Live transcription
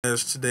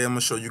Today I'm going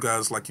to show you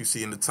guys, like you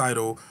see in the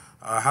title,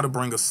 how to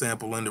bring a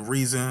sample into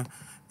Reason.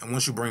 And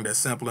once you bring that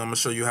sample in, I'm going to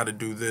show you how to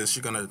do this.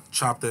 You're going to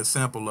chop that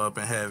sample up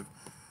and have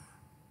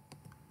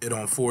it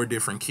on 4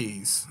 different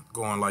keys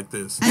going like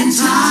this.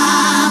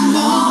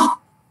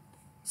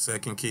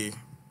 Second key.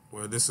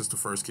 Well, this is the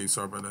first key.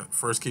 Sorry about that.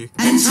 First key.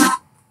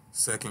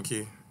 Second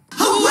key.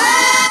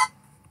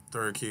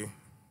 Third key.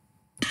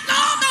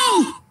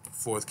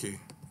 Fourth key.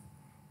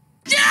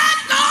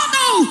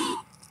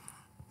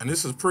 And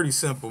this is pretty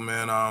simple,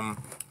 man.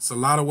 It's a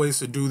lot of ways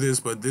to do this,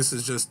 but this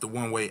is just the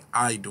one way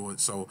I do it.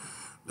 So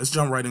let's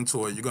jump right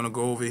into it. You're going to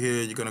go over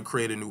here. You're going to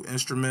create a new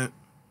instrument.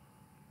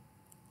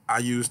 I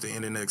use the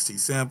NNXT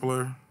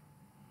sampler.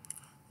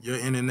 Your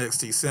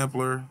NNXT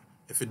sampler,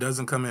 if it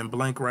doesn't come in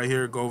blank right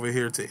here, go over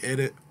here to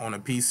edit on a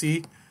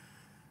PC,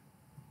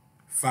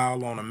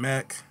 file on a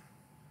Mac,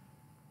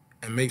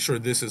 and make sure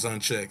this is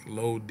unchecked.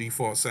 Load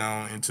default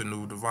sound into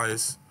new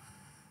device,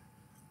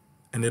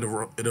 and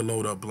it'll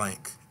load up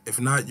blank. If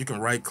not, you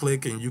can right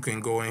click and you can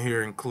go in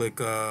here and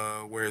click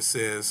where it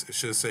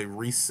should say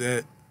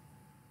reset.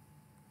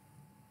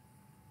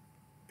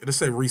 It'll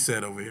say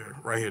reset over here,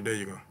 right here. There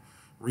you go.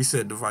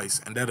 Reset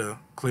device, and that'll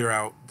clear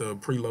out the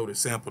preloaded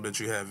sample that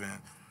you have in.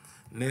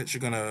 Next,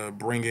 you're gonna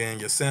bring in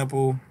your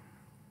sample.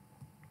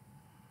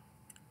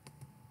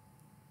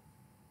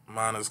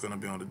 Mine is gonna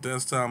be on the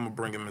desktop. I'm gonna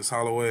bring in Miss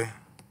Holloway. I'm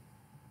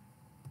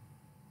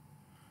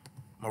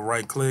gonna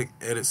right click,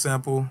 edit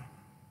sample.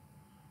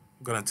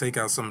 I'm gonna take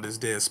out some of this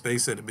dead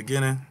space at the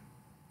beginning.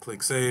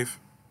 Click save.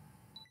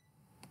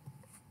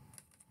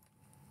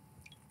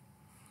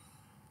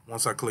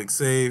 Once I click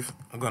save,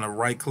 I'm gonna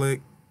right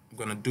click. I'm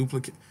gonna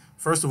duplicate.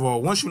 First of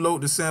all, once you load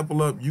the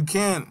sample up, you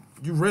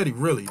ready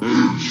really.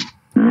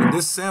 But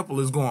this sample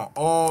is going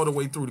all the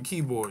way through the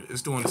keyboard.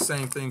 It's doing the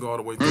same thing all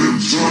the way through.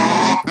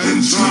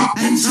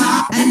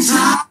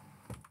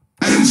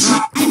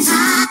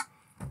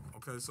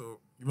 Okay, so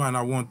you might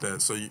not want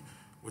that. So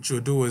what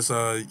you'll do is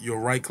you'll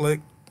right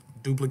click,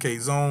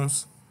 duplicate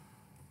zones,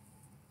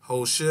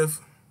 hold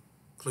shift,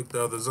 click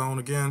the other zone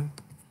again,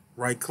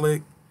 right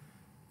click,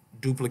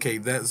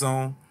 duplicate that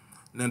zone.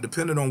 Now,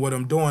 depending on what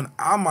I'm doing,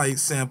 I might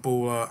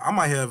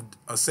have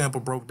a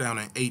sample broke down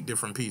in 8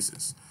 different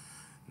pieces.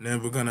 And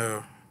then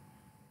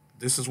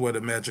this is where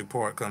the magic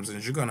part comes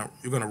in. You're gonna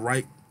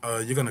right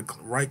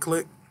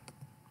click,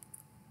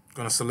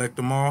 gonna select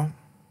them all,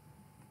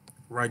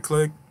 right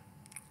click,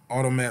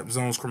 auto map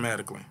zones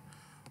chromatically.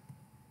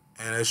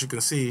 And as you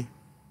can see,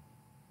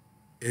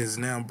 it has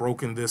now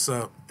broken this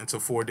up into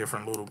 4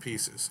 different little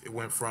pieces. It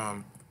went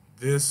from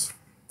this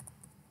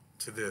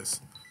to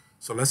this.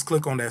 So let's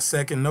click on that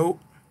second note,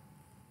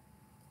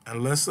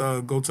 and let's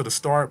go to the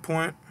start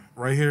point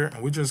right here,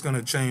 and we're just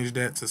gonna change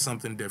that to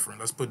something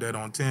different. Let's put that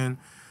on 10.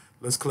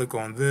 Let's click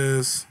on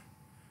this,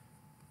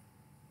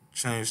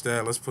 change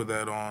that. Let's put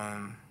that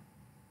on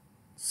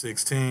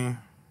 16.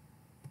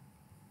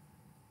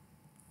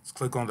 Let's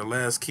click on the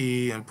last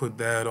key and put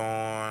that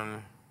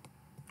on,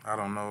 I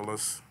don't know,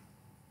 let's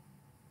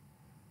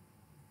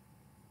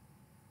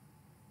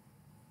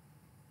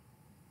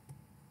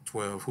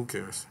 12. Who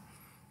cares,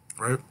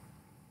 right?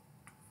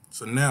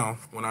 So now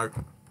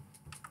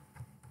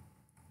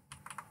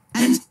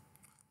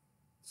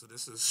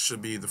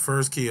should be the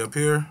first key up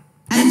here.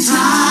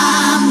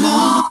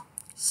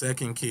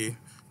 Second key.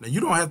 Now you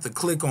don't have to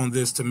click on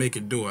this to make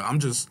it do it. I'm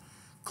just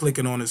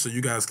clicking on it so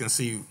you guys can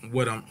see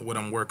what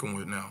I'm working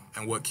with now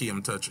and what key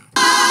I'm touching.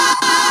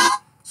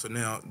 So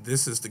now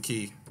this is the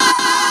key.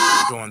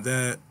 Doing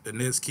that. The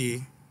next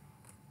key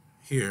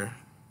here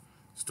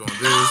is doing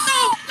this.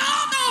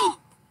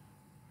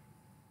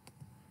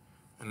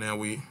 And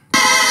then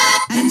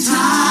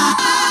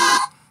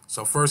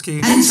so first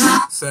key,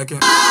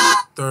 second,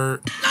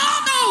 third,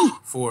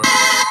 fourth.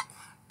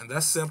 And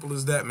that's simple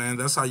as that, man.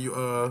 That's how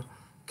you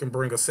can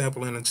bring a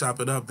sample in and chop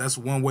it up. That's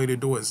one way to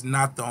do it. It's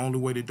not the only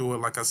way to do it.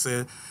 Like I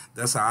said,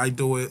 that's how I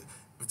do it.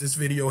 If this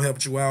video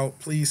helped you out,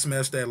 please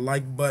smash that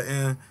like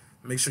button.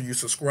 Make sure you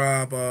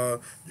subscribe.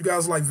 You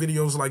guys like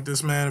videos like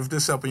this, man. If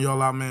this helping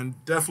y'all out, man,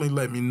 definitely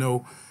let me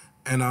know.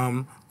 And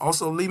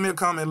also leave me a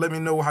comment. Let me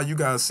know how you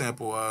guys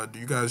sample. Do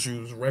you guys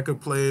use record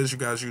players? You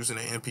guys using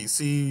an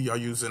MPC? Y'all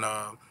using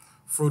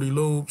Fruity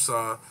Loops?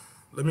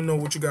 Let me know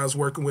what you guys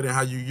working with and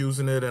how you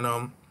using it.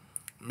 And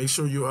make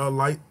sure you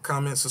like,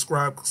 comment,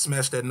 subscribe,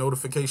 smash that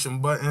notification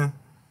button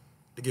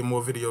to get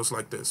more videos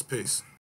like this. Peace.